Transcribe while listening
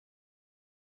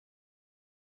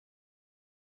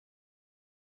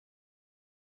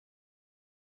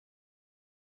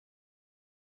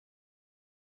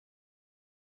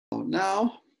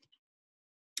Now,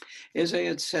 as I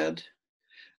had said,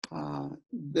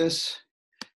 this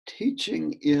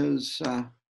teaching is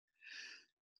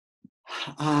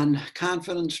on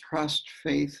confidence, trust,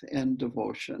 faith, and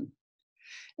devotion.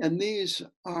 And these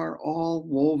are all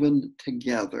woven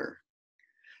together.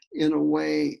 In a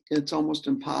way, it's almost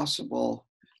impossible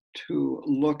to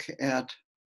look at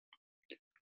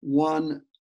one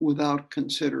without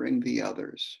considering the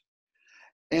others.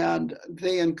 And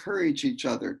they encourage each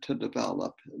other to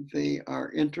develop. They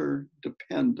are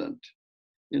interdependent,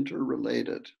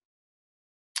 interrelated.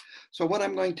 So what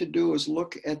I'm going to do is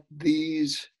look at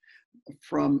these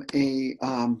from a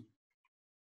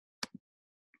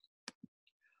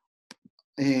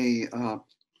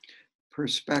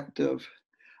perspective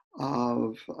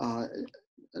of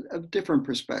different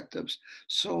perspectives.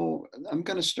 So I'm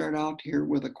going to start out here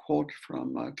with a quote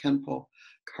from Khenpo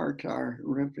Karthar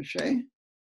Rinpoche,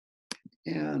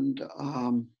 and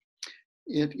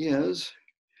it is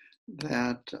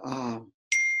that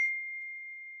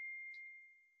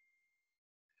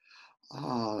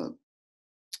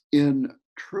in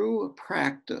true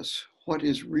practice, what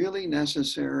is really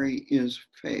necessary is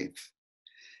faith.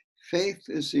 Faith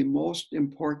is the most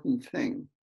important thing.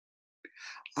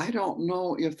 I don't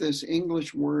know if this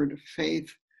English word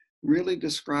faith really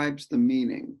describes the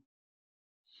meaning.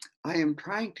 I am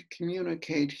trying to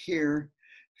communicate here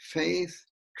faith,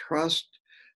 trust,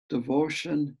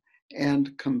 devotion,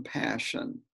 and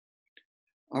compassion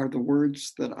are the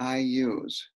words that I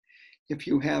use. If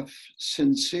you have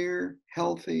sincere,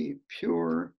 healthy,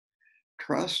 pure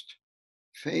trust,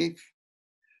 faith,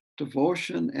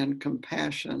 devotion, and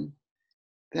compassion,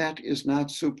 that is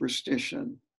not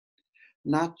superstition,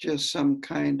 not just some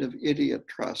kind of idiot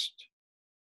trust.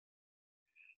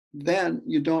 Then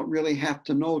you don't really have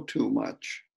to know too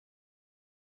much.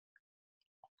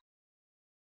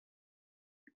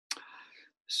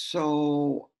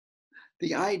 So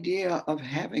the idea of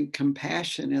having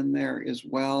compassion in there as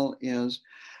well is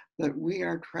that we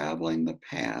are traveling the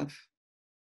path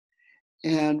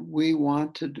and we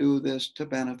want to do this to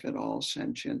benefit all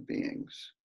sentient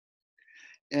beings.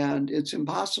 And it's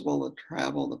impossible to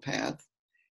travel the path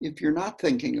if you're not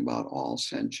thinking about all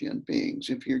sentient beings.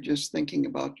 If you're just thinking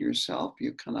about yourself,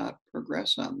 you cannot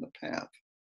progress on the path.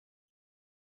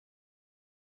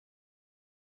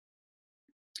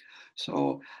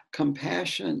 So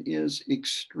compassion is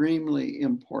extremely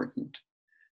important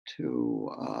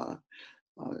to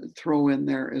throw in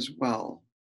there as well.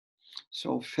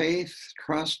 So faith,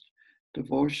 trust,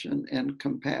 devotion, and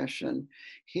compassion,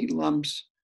 he lumps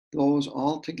those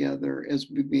all together as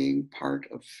being part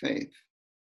of faith.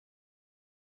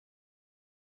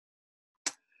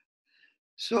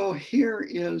 So here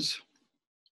is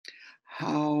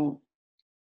how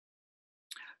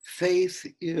faith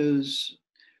is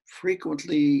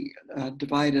frequently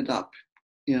divided up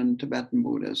in Tibetan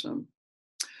Buddhism.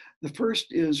 The first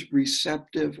is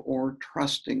receptive or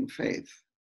trusting faith.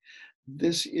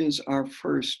 This is our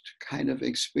first kind of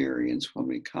experience when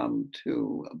we come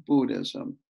to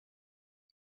Buddhism.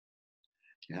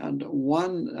 And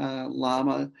one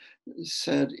Lama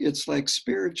said, it's like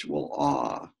spiritual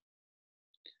awe.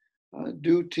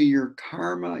 Due to your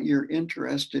karma, you're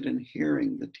interested in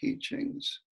hearing the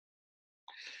teachings.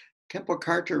 Khenpo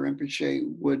Karthar Rinpoche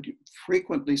would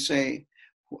frequently say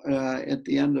at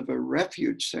the end of a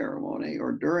refuge ceremony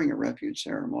or during a refuge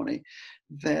ceremony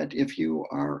that if you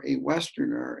are a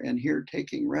Westerner and here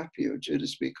taking refuge, it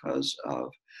is because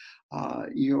of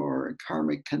your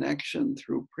karmic connection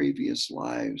through previous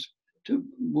lives to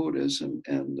Buddhism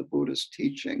and the Buddhist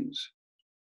teachings.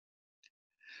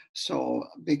 So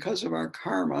because of our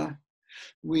karma,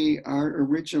 we are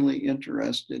originally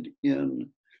interested in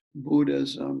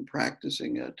Buddhism,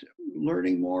 practicing it,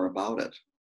 learning more about it.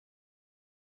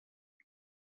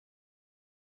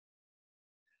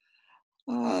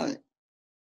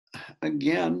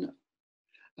 Again,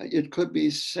 it could be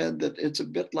said that it's a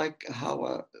bit like how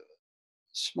a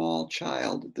small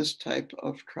child, this type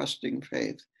of trusting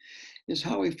faith, is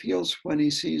how he feels when he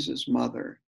sees his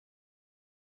mother.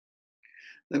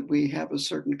 That we have a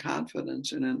certain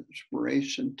confidence and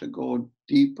inspiration to go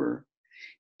deeper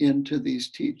into these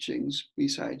teachings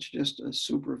besides just a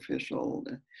superficial,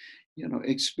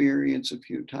 experience a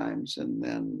few times and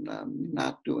then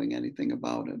not doing anything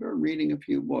about it, or reading a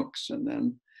few books and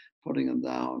then putting them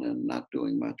down and not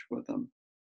doing much with them.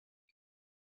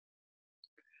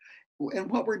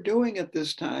 And what we're doing at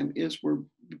this time is we're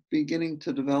beginning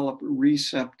to develop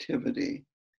receptivity.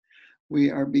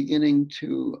 We are beginning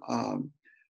to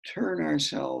turn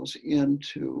ourselves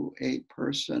into a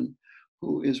person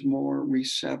who is more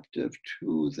receptive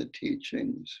to the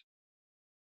teachings.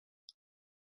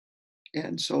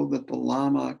 and so that the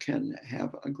Lama can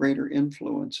have a greater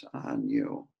influence on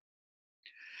you.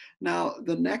 Now,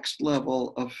 the next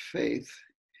level of faith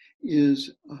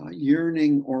is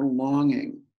yearning or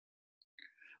longing,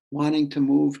 wanting to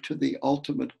move to the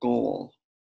ultimate goal.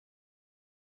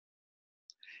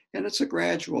 And it's a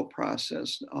gradual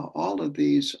process. All of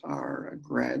these are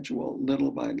gradual,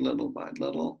 little by little by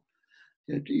little.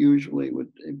 It usually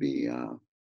would be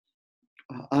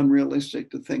unrealistic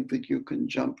to think that you can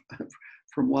jump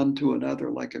from one to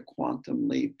another like a quantum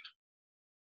leap.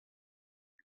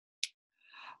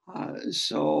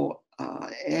 So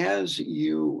as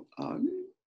you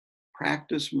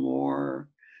practice more,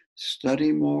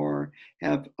 study more,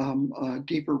 have a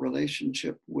deeper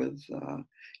relationship with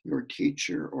your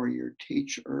teacher or your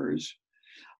teachers,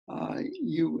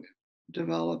 you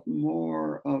develop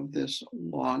more of this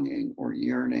longing or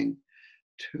yearning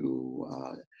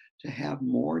to have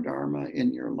more Dharma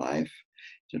in your life,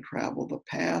 to travel the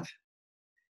path,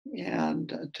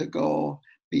 and to go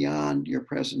beyond your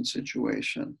present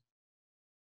situation.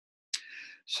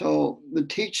 So the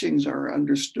teachings are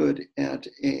understood at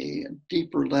a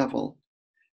deeper level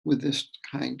with this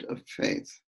kind of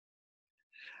faith.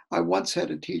 I once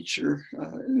had a teacher,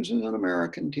 it was an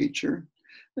American teacher,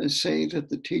 say that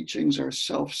the teachings are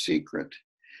self-secret,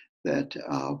 that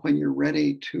when you're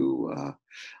ready to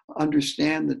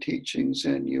understand the teachings,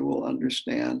 and you will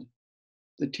understand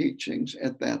the teachings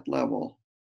at that level.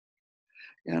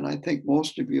 And I think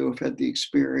most of you have had the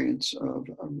experience of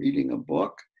reading a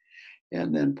book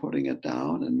and then putting it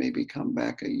down and maybe come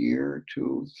back a year,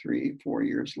 2, 3, 4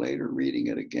 years later, reading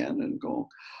it again and go,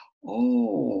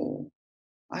 oh,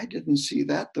 I didn't see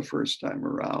that the first time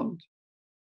around.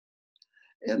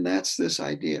 And that's this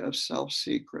idea of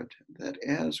self-secret, that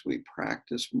as we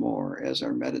practice more, as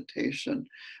our meditation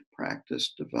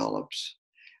practice develops,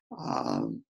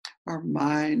 our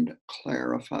mind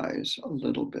clarifies a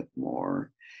little bit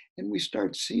more, and we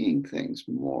start seeing things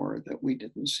more that we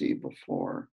didn't see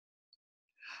before.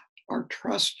 Our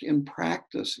trust in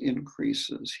practice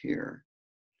increases here.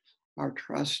 Our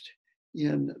trust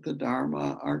in the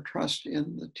Dharma, our trust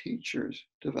in the teachers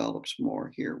develops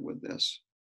more here with this.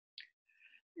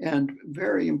 And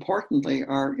very importantly,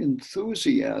 our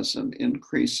enthusiasm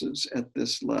increases at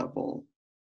this level.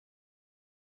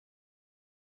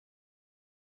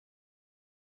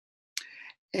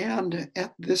 And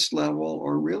at this level,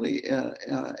 or really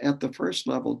at the first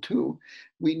level too,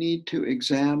 we need to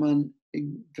examine,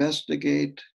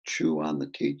 investigate, chew on the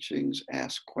teachings,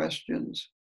 ask questions,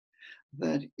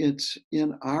 that it's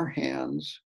in our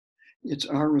hands, it's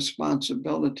our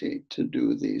responsibility to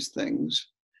do these things.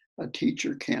 A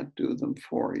teacher can't do them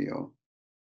for you.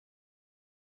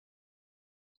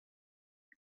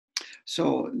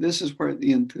 So this is where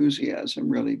the enthusiasm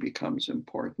really becomes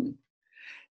important.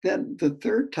 Then the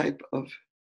third type of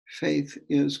faith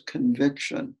is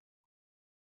conviction.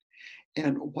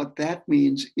 And what that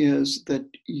means is that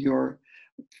your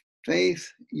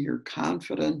faith, your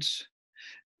confidence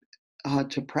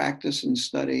to practice and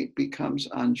study becomes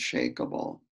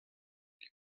unshakable.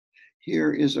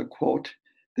 Here is a quote.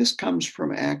 This comes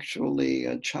from actually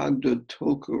Chagdud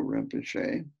Tulku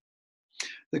Rinpoche.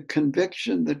 The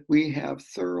conviction that we have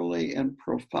thoroughly and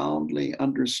profoundly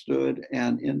understood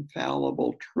an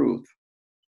infallible truth.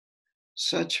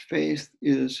 Such faith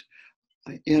is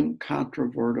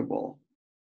incontrovertible.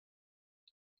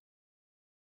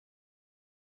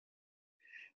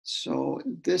 So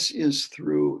this is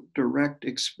through direct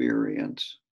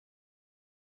experience.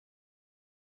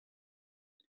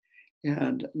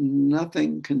 And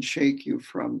nothing can shake you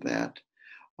from that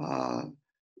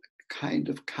kind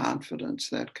of confidence,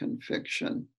 that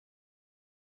conviction.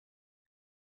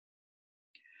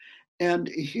 And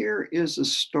here is a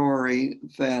story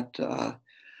that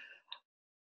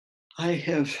I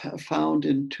have found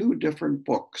in 2 different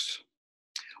books.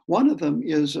 One of them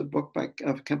is a book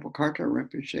of Khenpo Karthar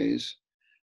Rinpoche's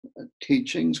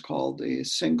teachings called A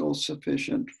Single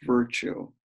Sufficient Virtue.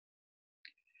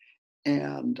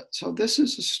 And so this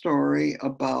is a story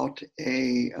about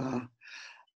a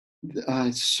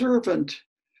servant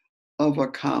of a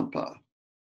Kampa.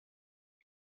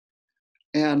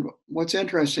 And what's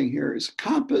interesting here is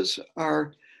Kampas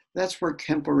that's where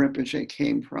Khenpo Rinpoche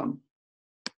came from.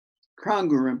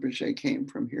 Krangu Rinpoche came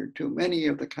from here too. Many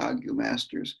of the Kagyu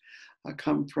masters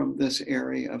come from this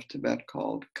area of Tibet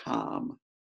called Kham.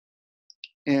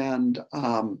 And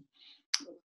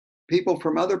people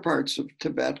from other parts of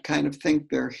Tibet kind of think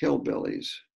they're hillbillies,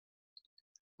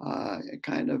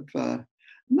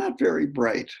 not very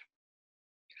bright.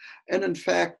 And in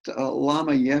fact,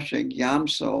 Lama Yeshig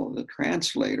Yamso, the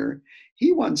translator,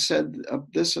 He once said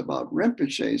this about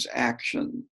Rinpoche's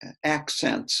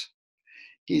accents.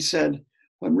 He said,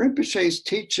 when Rinpoche's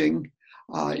teaching,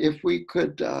 if we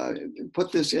could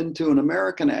put this into an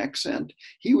American accent,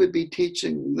 he would be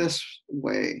teaching this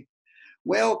way.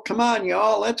 Well, come on,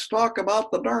 y'all, let's talk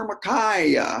about the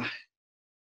Dharmakaya.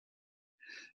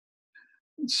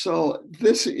 So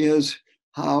this is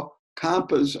how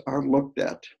kampas are looked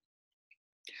at.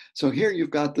 So here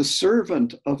you've got the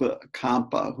servant of a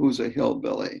kampa who's a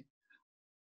hillbilly.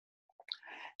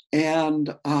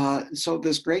 And so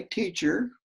this great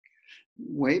teacher,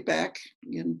 way back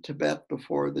in Tibet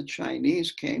before the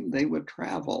Chinese came, they would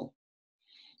travel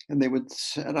and they would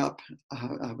set up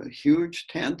huge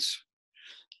tents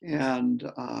and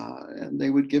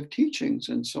they would give teachings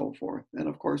and so forth. And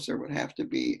of course, there would have to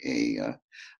be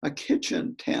a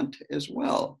kitchen tent as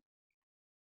well.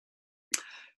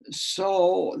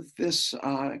 So this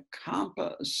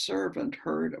Kampa servant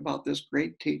heard about this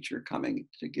great teacher coming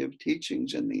to give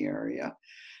teachings in the area,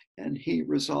 and he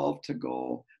resolved to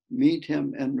go meet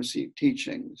him and receive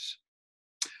teachings.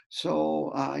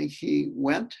 So he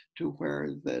went to where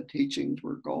the teachings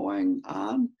were going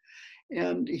on,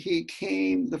 and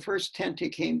the first tent he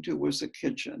came to was the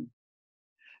kitchen.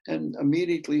 And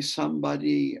immediately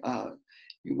somebody,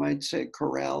 you might say,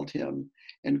 corralled him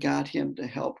and got him to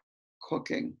help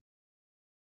cooking.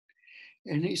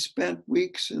 And he spent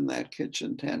weeks in that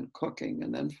kitchen tent cooking.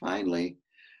 And then finally,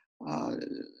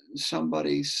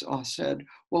 somebody said,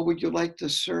 well, would you like to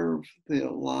serve the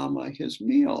Lama his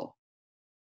meal?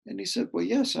 And he said, well,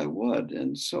 yes, I would.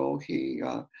 And so he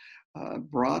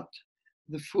brought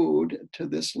the food to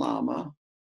this Lama.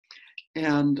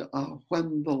 And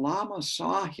when the Lama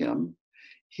saw him,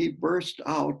 he burst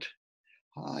out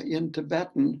in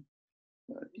Tibetan,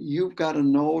 you've got a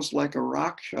nose like a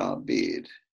raksha bead,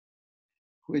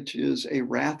 which is a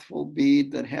wrathful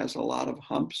bead that has a lot of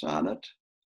humps on it.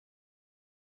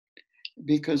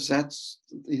 Because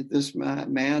this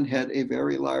man had a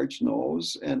very large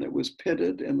nose and it was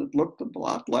pitted and it looked a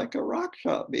lot like a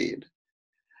raksha bead.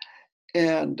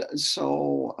 And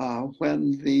so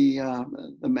when the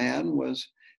man was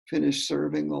finished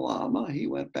serving the Lama, he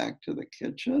went back to the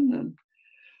kitchen, and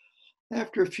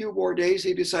after a few more days,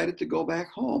 he decided to go back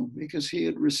home because he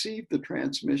had received the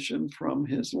transmission from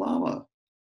his Lama.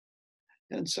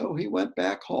 And so he went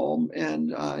back home,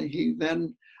 and he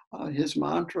then, his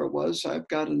mantra was, I've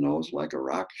got a nose like a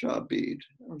raksha bead,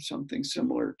 or something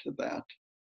similar to that.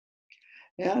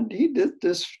 And he did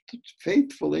this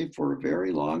faithfully for a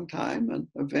very long time. And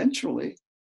eventually,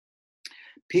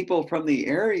 people from the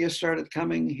area started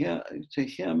coming to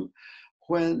him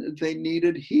when they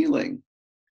needed healing.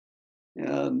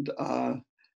 And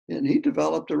he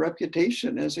developed a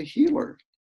reputation as a healer.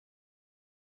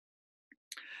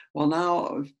 Well,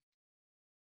 now,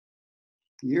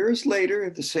 years later,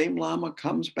 the same Lama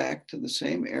comes back to the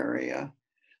same area,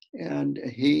 and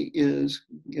he is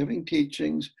giving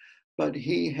teachings, but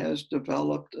he has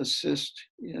developed a cyst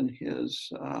in his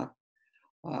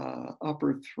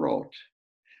upper throat.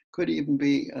 Could even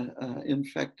be an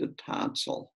infected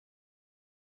tonsil.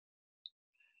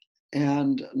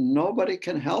 And nobody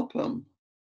can help him.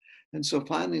 And so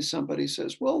finally somebody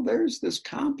says, well, there's this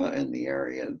Kampa in the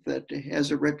area that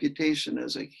has a reputation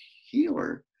as a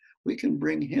healer. We can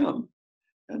bring him.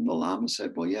 And the Lama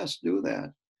said, well, yes, do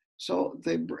that. So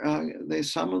they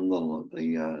summon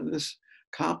this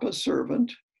Kampa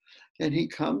servant, and he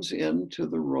comes into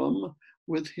the room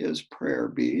with his prayer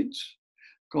beads,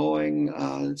 going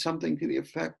something to the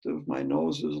effect of, my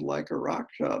nose is like a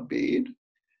raksha bead.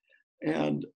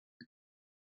 And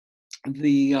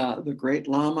the great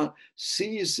Lama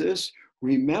sees this,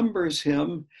 remembers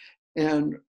him,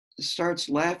 and starts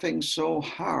laughing so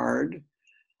hard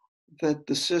that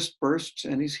the cyst bursts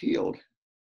and he's healed.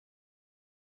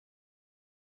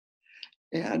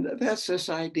 And that's this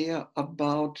idea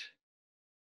about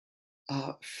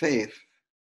faith,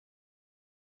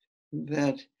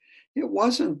 that it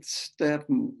wasn't that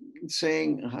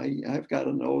saying, I've got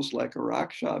a nose like a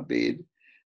raksha bead,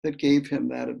 that gave him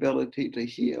that ability to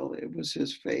heal. It was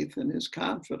his faith and his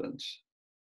confidence.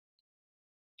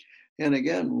 And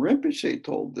again, Rinpoche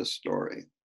told this story.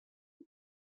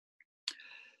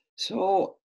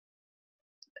 So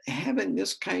having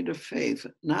this kind of faith,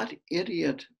 not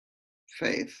idiot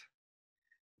faith,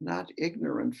 not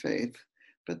ignorant faith,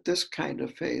 but this kind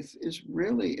of faith is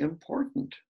really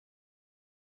important.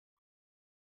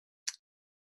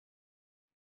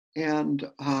 And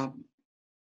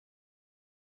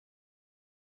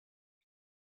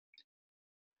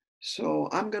so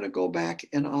I'm going to go back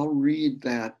and I'll read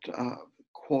that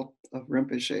quote of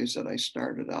Rinpoche's that I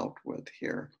started out with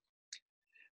here.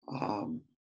 Um,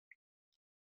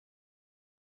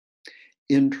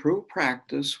 in true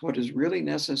practice, what is really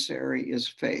necessary is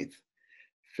faith.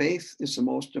 Faith is the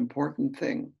most important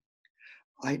thing.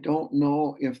 I don't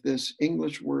know if this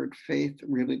English word faith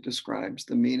really describes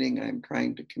the meaning I'm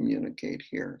trying to communicate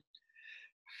here.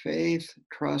 Faith,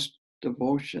 trust,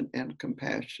 devotion, and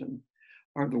compassion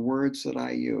are the words that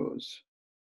I use.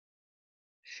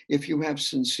 If you have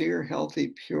sincere,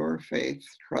 healthy, pure faith,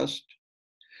 trust,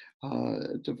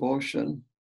 devotion,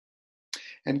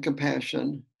 and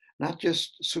compassion, not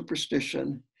just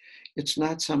superstition, it's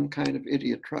not some kind of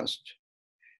idiot trust,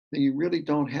 then you really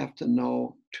don't have to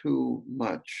know too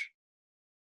much.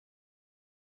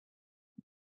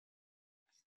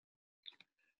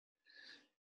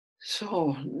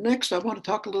 So, next, I want to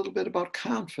talk a little bit about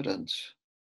confidence.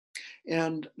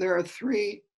 And there are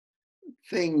three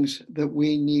things that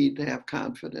we need to have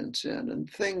confidence in. And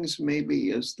things maybe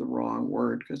is the wrong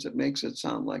word because it makes it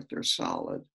sound like they're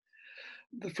solid.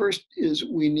 The first is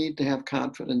we need to have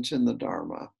confidence in the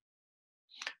Dharma.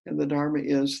 And the Dharma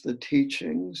is the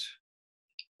teachings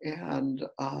and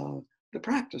the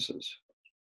practices.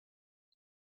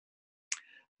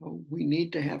 We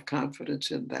need to have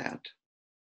confidence in that.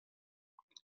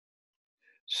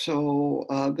 So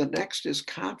the next is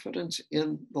confidence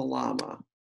in the Lama.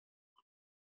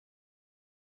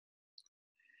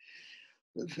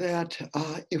 That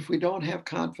if we don't have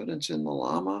confidence in the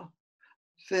Lama,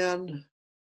 then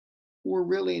we're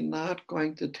really not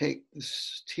going to take the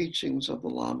teachings of the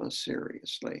Lama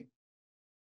seriously.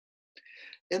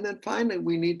 And then finally,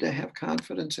 we need to have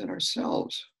confidence in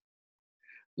ourselves.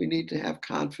 We need to have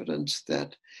confidence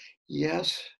that,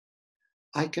 yes,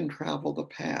 I can travel the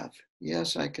path.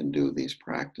 Yes, I can do these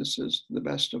practices to the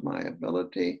best of my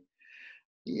ability.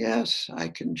 Yes, I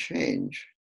can change,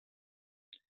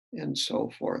 and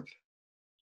so forth.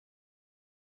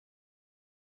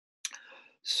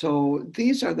 So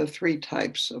these are the three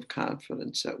types of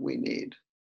confidence that we need.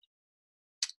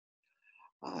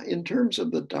 In terms of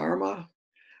the Dharma,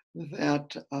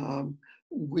 that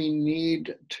we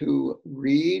need to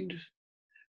read,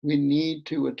 we need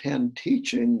to attend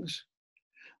teachings.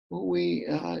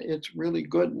 It's really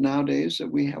good nowadays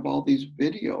that we have all these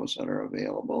videos that are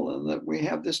available and that we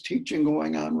have this teaching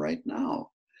going on right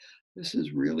now. This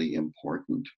is really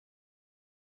important.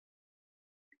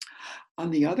 On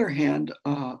the other hand,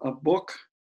 a book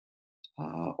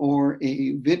or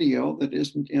a video that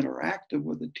isn't interactive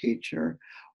with the teacher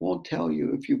won't tell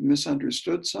you if you've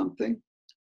misunderstood something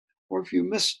or if you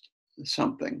missed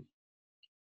something.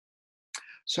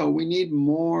 So we need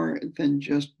more than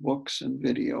just books and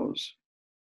videos.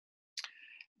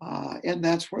 And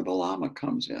that's where the Lama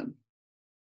comes in.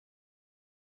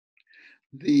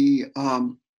 The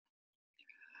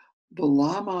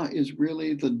Lama is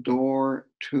really the door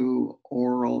to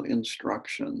oral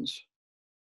instructions.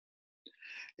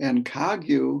 And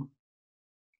Kagyu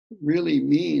really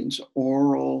means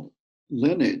oral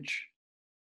lineage,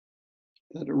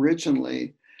 that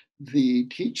originally the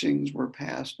teachings were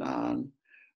passed on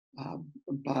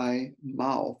by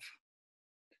mouth.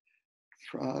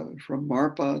 From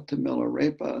Marpa to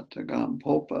Milarepa to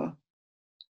Gampopa.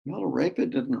 Milarepa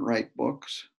didn't write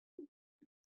books.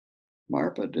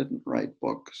 Marpa didn't write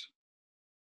books.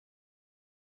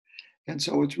 And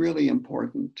so it's really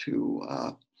important to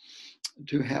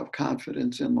have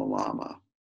confidence in the Lama.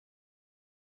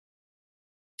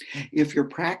 If your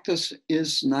practice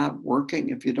is not working,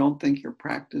 if you don't think your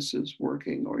practice is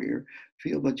working or you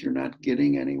feel that you're not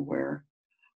getting anywhere,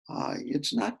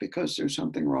 it's not because there's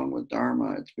something wrong with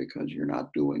Dharma, it's because you're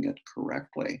not doing it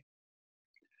correctly.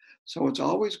 So it's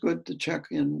always good to check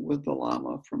in with the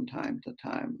Lama from time to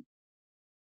time.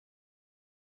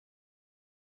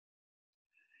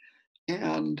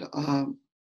 And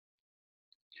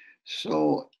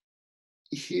so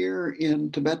here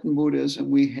in Tibetan Buddhism,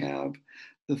 we have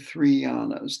the three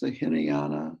yanas, the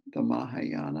Hinayana, the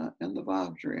Mahayana, and the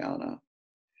Vajrayana.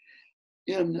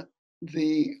 In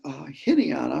the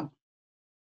Hinayana,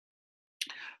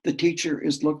 the teacher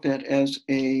is looked at as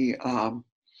a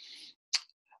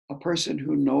person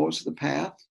who knows the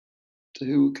path,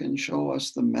 who can show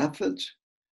us the methods,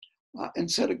 and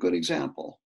set a good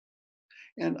example.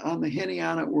 And on the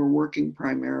Hinayana, we're working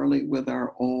primarily with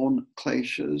our own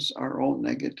kleshas, our own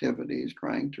negativities,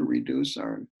 trying to reduce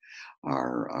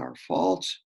our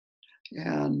faults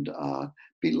and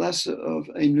be less of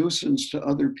a nuisance to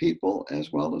other people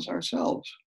as well as ourselves.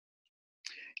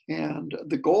 And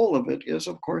the goal of it is,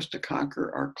 of course, to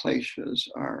conquer our kleshas,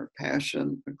 our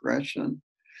passion, aggression,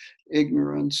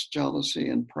 ignorance, jealousy,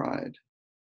 and pride.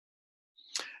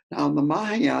 Now, in the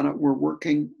Mahayana, we're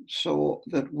working so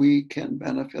that we can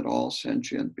benefit all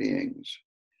sentient beings.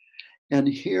 And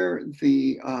here,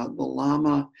 the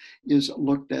Lama is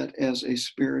looked at as a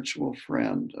spiritual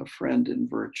friend, a friend in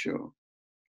virtue.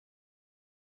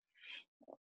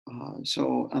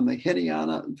 So on the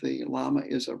Hinayana, the Lama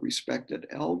is a respected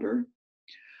elder.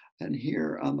 And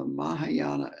here on the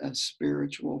Mahayana, a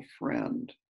spiritual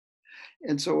friend.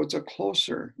 And so it's a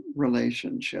closer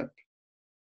relationship,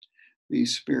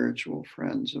 these spiritual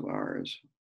friends of ours,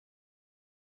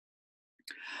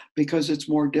 because it's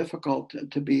more difficult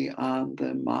to be on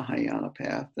the Mahayana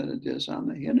path than it is on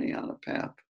the Hinayana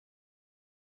path.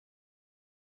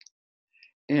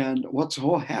 And what's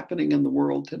happening in the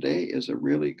world today is a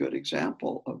really good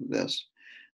example of this,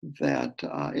 that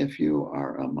if you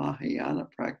are a Mahayana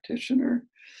practitioner,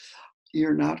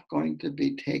 you're not going to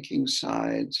be taking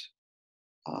sides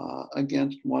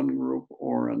against one group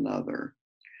or another,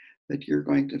 that you're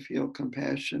going to feel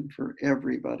compassion for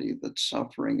everybody that's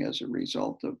suffering as a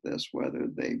result of this, whether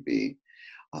they be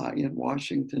in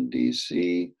Washington,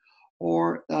 D.C.,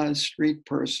 or a street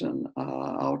person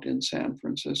out in San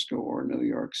Francisco or New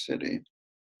York City.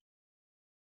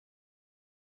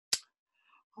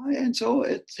 And so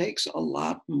it takes a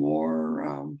lot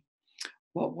more,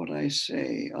 what would I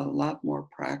say, a lot more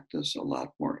practice, a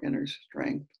lot more inner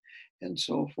strength, and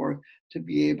so forth, to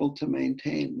be able to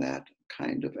maintain that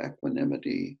kind of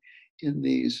equanimity in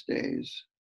these days.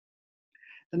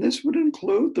 And this would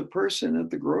include the person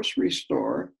at the grocery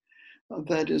store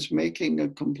that is making a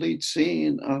complete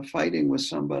scene of fighting with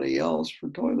somebody else for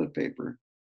toilet paper.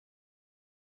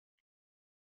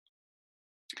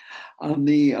 On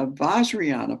the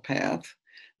Vajrayana path,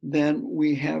 then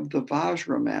we have the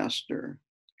Vajra master.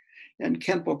 And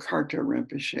Khenpo Karta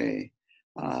Rinpoche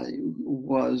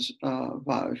was a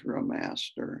Vajra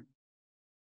master.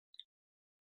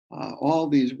 All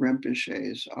these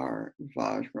Rinpoches are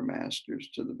Vajra masters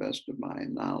to the best of my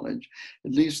knowledge,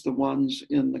 at least the ones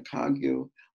in the Kagyu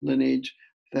lineage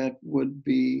that would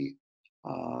be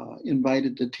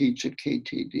invited to teach at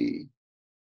KTD.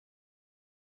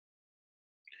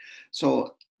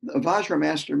 So a Vajra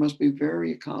master must be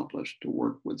very accomplished to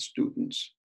work with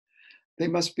students. They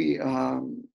must be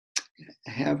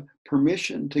have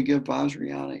permission to give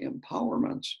Vajrayana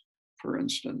empowerments, for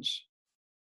instance.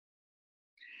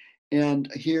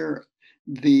 And here,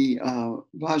 the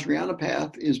Vajrayana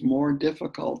path is more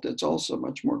difficult. It's also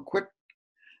much more quick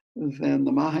than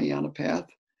the Mahayana path.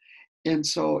 And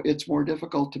so it's more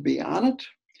difficult to be on it.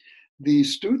 The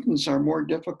students are more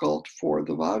difficult for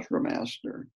the Vajra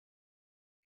master.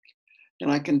 And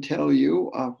I can tell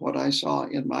you what I saw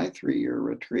in my 3-year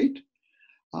retreat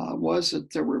was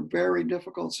that there were very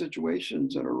difficult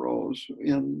situations that arose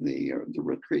in the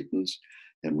retreatants,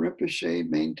 and Rinpoche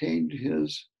maintained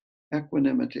his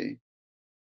equanimity.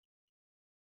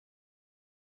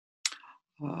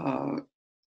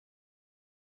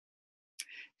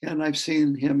 And I've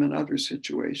seen him in other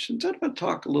situations. I'm going to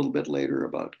talk a little bit later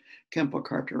about Khenpo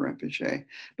Karta Rinpoche,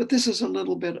 but this is a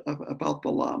little bit about the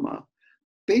Lama.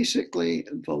 Basically,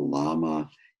 the Lama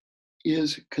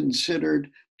is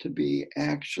considered to be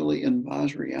actually in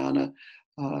Vajrayana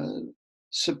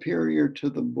superior to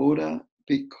the Buddha,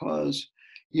 because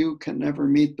you can never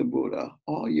meet the Buddha.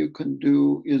 All you can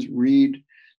do is read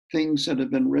things that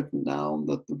have been written down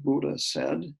that the Buddha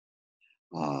said.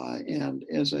 And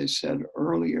as I said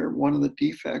earlier, one of the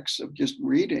defects of just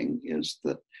reading is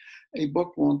that a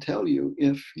book won't tell you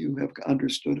if you have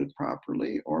understood it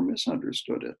properly or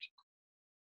misunderstood it.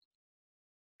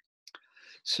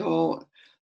 So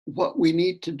what we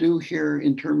need to do here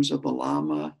in terms of the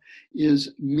Lama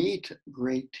is meet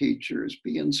great teachers,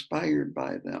 be inspired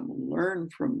by them, learn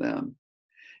from them,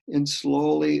 and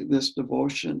slowly this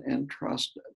devotion and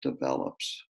trust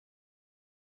develops.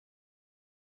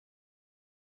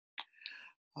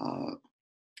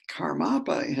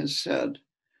 Karmapa has said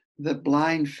that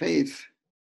blind faith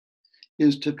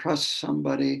is to trust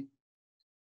somebody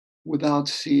without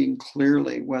seeing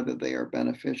clearly whether they are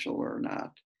beneficial or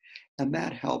not. And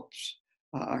that helps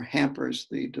or hampers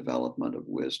the development of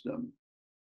wisdom.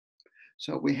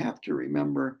 So we have to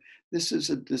remember this is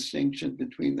a distinction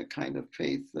between the kind of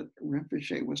faith that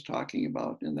Rinpoche was talking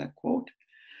about in that quote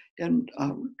and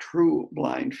true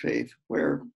blind faith,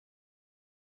 where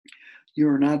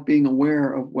you're not being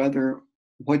aware of whether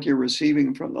what you're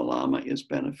receiving from the Lama is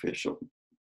beneficial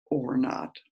or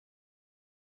not.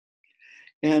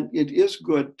 And it is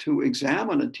good to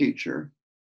examine a teacher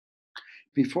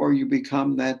before you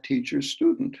become that teacher's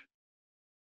student.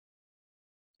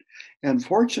 And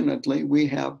fortunately, we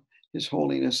have His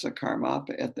Holiness the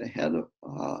Karmapa at the head of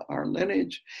our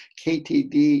lineage.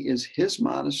 KTD is his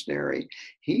monastery.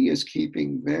 He is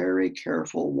keeping very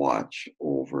careful watch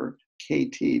over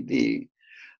KTD.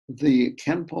 The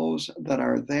Khenpos that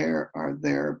are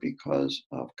there because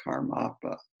of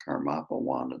Karmapa. Karmapa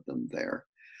wanted them there.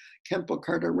 Khenpo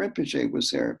Karta Rinpoche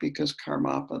was there because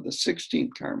Karmapa, the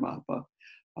 16th Karmapa,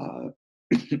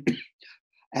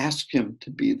 asked him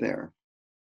to be there,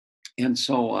 and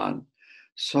so on.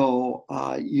 So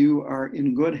you are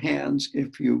in good hands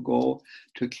if you go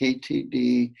to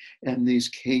KTD and these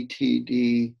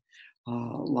KTD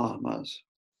lamas.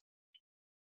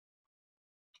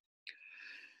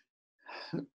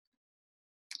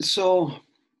 So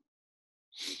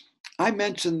I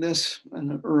mentioned this in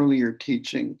an earlier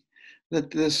teaching, that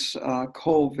this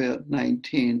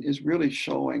COVID-19 is really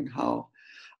showing how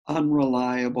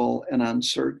unreliable and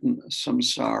uncertain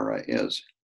samsara is.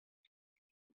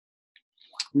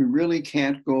 We really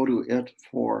can't go to it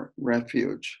for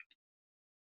refuge,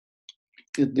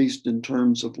 at least in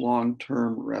terms of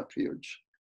long-term refuge.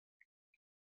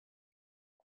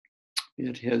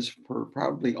 It has, for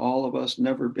probably all of us,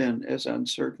 never been as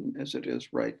uncertain as it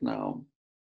is right now.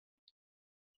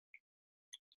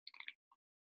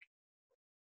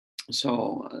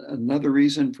 So another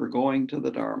reason for going to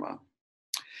the Dharma.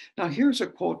 Now here's a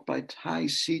quote by Tai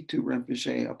Situ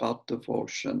Rinpoche about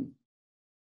devotion.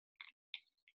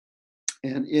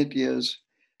 And it is,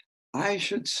 I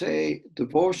should say,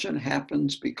 devotion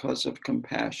happens because of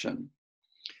compassion.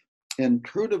 And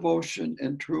true devotion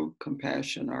and true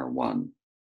compassion are one.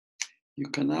 You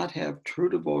cannot have true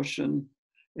devotion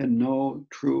and no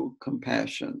true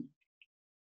compassion.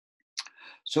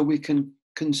 So we can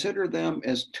consider them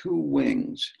as two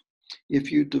wings.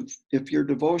 If your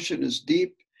devotion is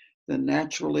deep, then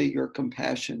naturally your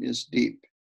compassion is deep.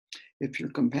 If your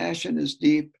compassion is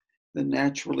deep, then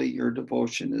naturally your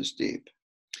devotion is deep.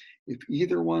 If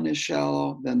either one is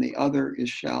shallow, then the other is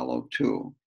shallow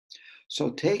too. So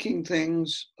taking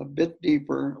things a bit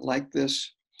deeper like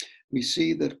this, we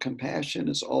see that compassion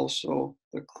is also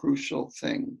the crucial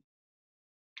thing.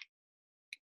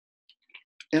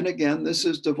 And again, this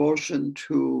is devotion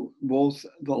to both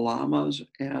the lamas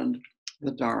and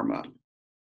the Dharma.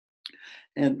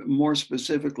 And more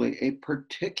specifically, a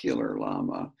particular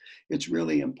lama. It's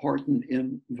really important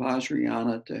in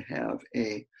Vajrayana to have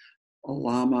a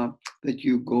lama that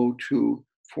you go to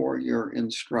for your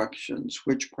instructions,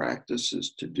 which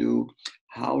practices to do,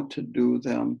 how to do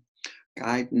them,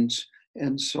 guidance,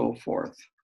 and so forth.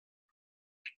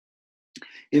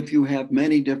 If you have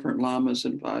many different lamas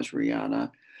in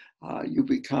Vajrayana, you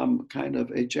become kind of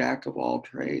a jack of all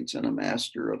trades and a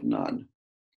master of none.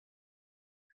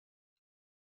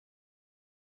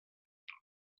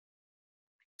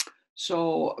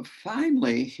 So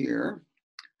finally here,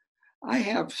 I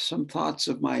have some thoughts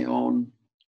of my own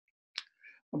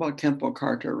about Khenpo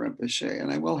Karta Rinpoche,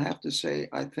 and I will have to say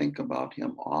I think about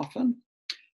him often,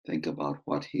 think about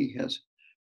what he has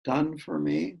done for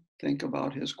me, think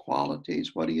about his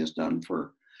qualities, what he has done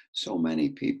for so many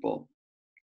people.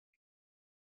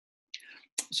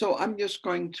 So I'm just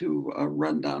going to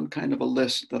run down kind of a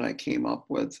list that I came up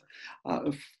with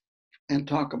and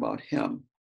talk about him.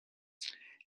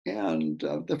 And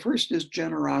the first is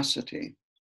generosity.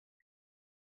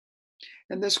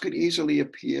 And this could easily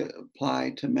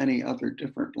apply to many other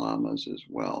different lamas as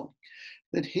well,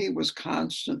 that he was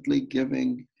constantly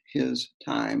giving his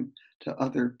time to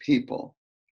other people.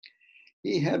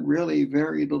 He had really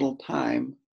very little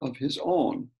time of his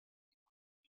own,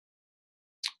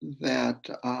 that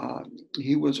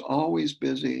he was always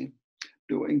busy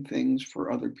doing things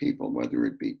for other people, whether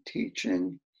it be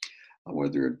teaching,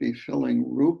 whether it be filling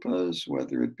rupas,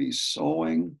 whether it be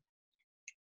sewing,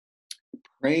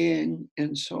 praying,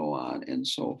 and so on and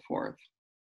so forth.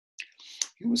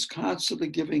 He was constantly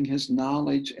giving his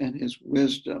knowledge and his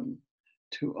wisdom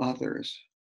to others.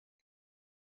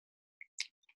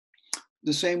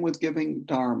 The same with giving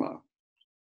Dharma.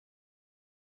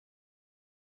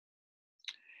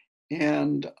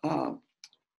 And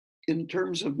in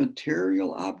terms of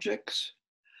material objects,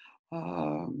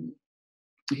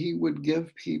 he would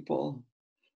give people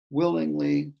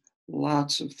willingly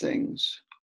lots of things.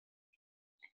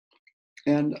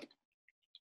 And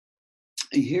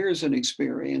here's an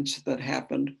experience that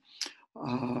happened.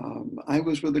 I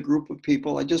was with a group of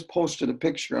people. I just posted a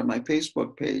picture on my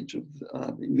Facebook page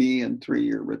of me and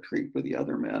 3-year retreat with the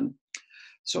other men.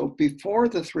 So before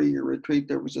the 3-year retreat,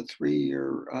 there was a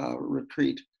 3-year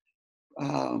retreat,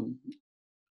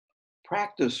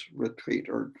 practice retreat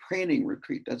or training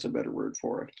retreat. That's a better word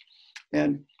for it.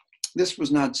 And this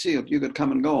was not sealed. You could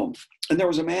come and go. And there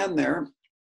was a man there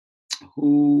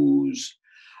whose,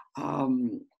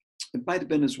 it might have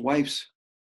been his wife's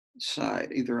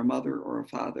side, either a mother or a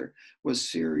father, was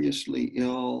seriously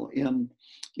ill in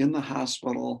the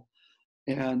hospital,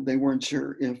 and they weren't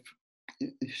sure if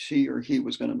she or he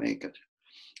was going to make it.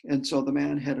 And so the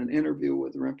man had an interview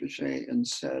with Rinpoche and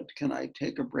said, "Can I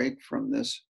take a break from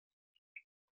this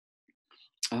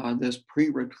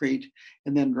pre-retreat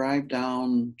and then drive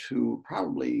down to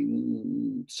probably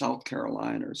South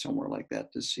Carolina or somewhere like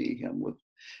that to see him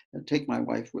and take my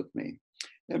wife with me?"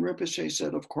 And Rinpoche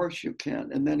said, "Of course you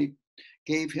can." And then he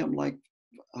gave him like,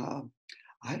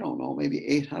 I don't know, maybe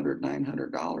 $800,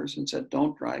 $900 and said,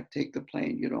 "Don't drive, take the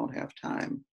plane. You don't have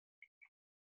time."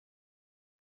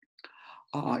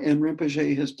 And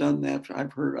Rinpoche has done that.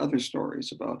 I've heard other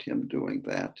stories about him doing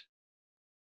that.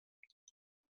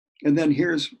 And then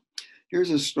here's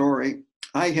a story.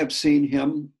 I have seen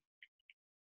him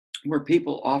where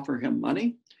people offer him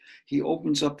money. He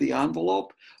opens up the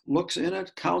envelope, looks in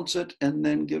it, counts it, and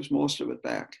then gives most of it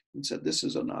back and said, "This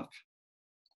is enough."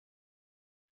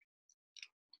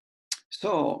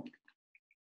 So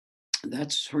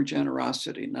that's her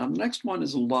generosity. Now, the next one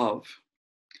is love.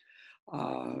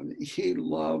 He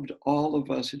loved all of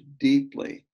us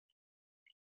deeply.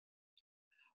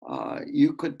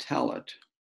 You could tell it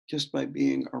just by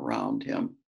being around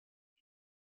him.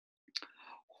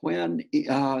 When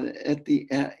at the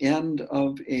end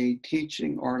of a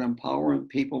teaching or an empowerment,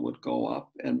 people would go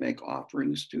up and make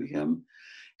offerings to him,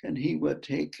 and he would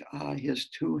take his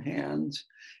two hands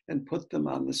and put them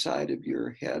on the side of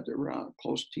your head around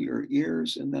close to your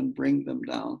ears, and then bring them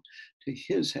down to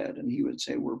his head, and he would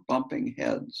say, "We're bumping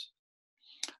heads."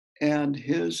 And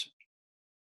his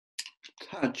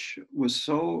touch was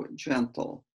so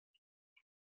gentle.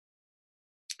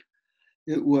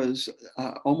 It was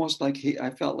almost like I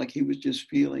felt like he was just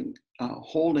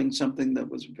holding something that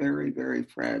was very, very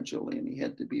fragile, and he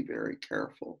had to be very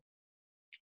careful.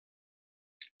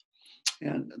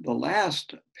 And the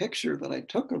last picture that I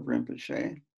took of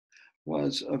Rinpoche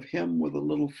was of him with a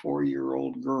little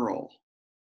 4-year-old girl,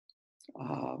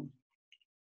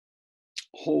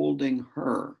 holding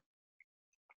her.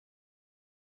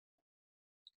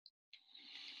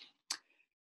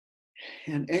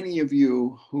 And any of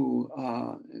you who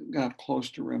got close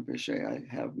to Rinpoche, I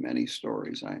have many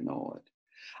stories, I know it.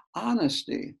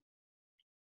 Honesty,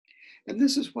 and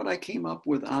this is what I came up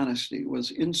with, honesty was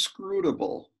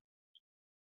inscrutable.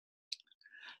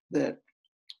 That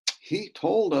he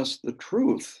told us the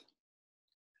truth,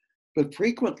 but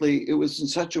frequently it was in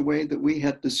such a way that we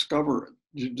had to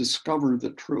discover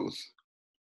the truth.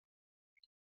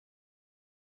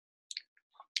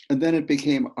 And then it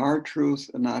became our truth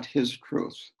and not his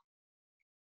truth.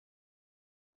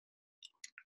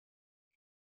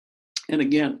 And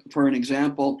again, for an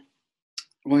example,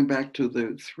 going back to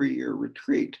the 3-year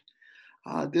retreat,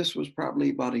 this was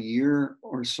probably about a year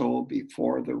or so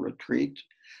before the retreat.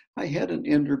 I had an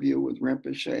interview with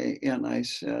Rinpoche, and I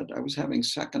said, I was having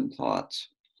second thoughts.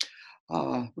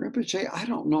 "Rinpoche, I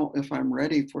don't know if I'm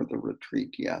ready for the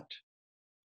retreat yet."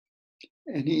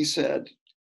 And he said,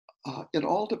 "It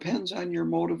all depends on your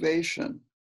motivation."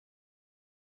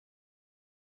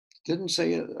 Didn't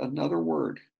say another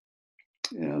word.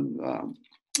 And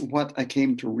what I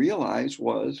came to realize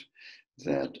was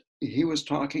that he was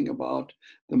talking about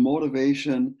the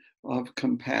motivation of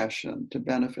compassion to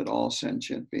benefit all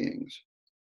sentient beings.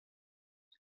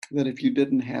 That if you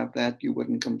didn't have that, you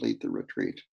wouldn't complete the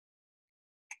retreat,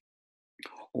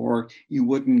 or you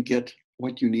wouldn't get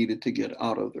what you needed to get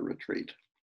out of the retreat.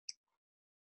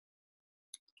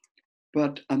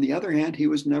 But on the other hand, he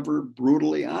was never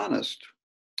brutally honest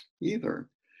either.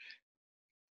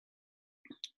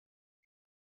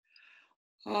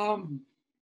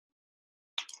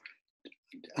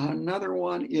 Another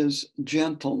one is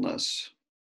gentleness,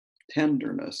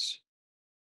 tenderness.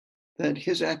 That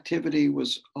his activity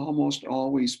was almost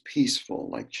always peaceful,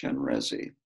 like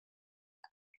Chenrezig.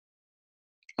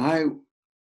 I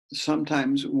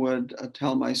sometimes would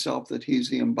tell myself that he's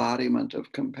the embodiment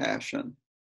of compassion,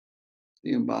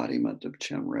 the embodiment of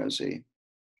Chenrezig.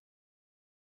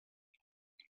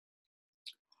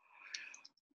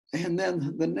 And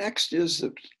then the next is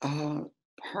that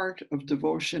part of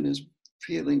devotion is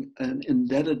feeling an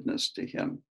indebtedness to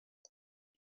him.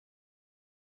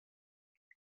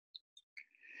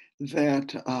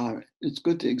 That it's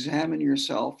good to examine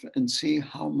yourself and see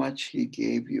how much he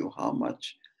gave you, how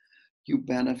much you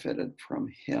benefited from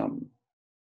him.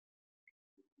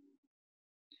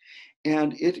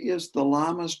 And it is the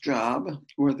Lama's job,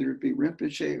 whether it be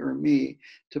Rinpoche or me,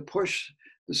 to push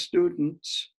the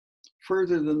students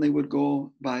further than they would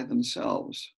go by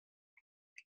themselves.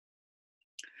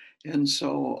 And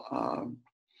so,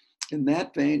 in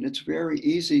that vein, it's very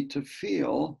easy to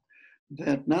feel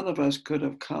that none of us could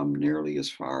have come nearly as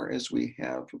far as we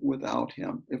have without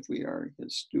him if we are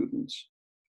his students.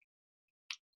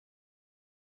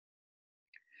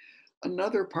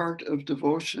 Another part of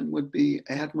devotion would be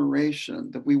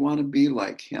admiration, that we want to be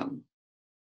like him.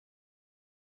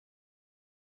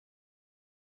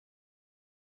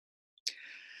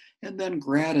 And then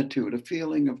gratitude, a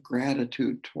feeling of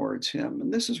gratitude towards him.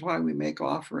 And this is why we make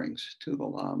offerings to the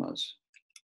lamas.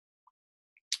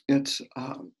 It's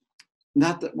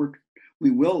not that we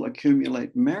will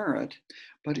accumulate merit,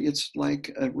 but it's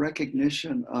like a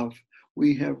recognition of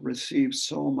we have received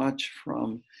so much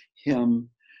from him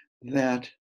that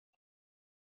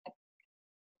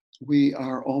we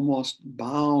are almost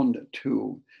bound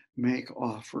to make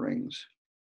offerings.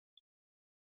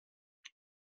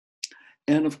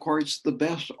 And of course, the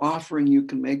best offering you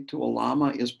can make to a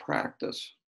lama is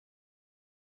practice.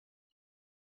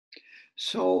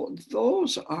 So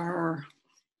those are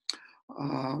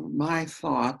my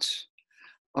thoughts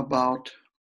about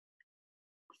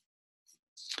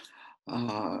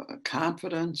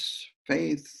confidence,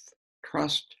 faith,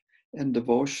 trust, and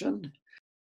devotion.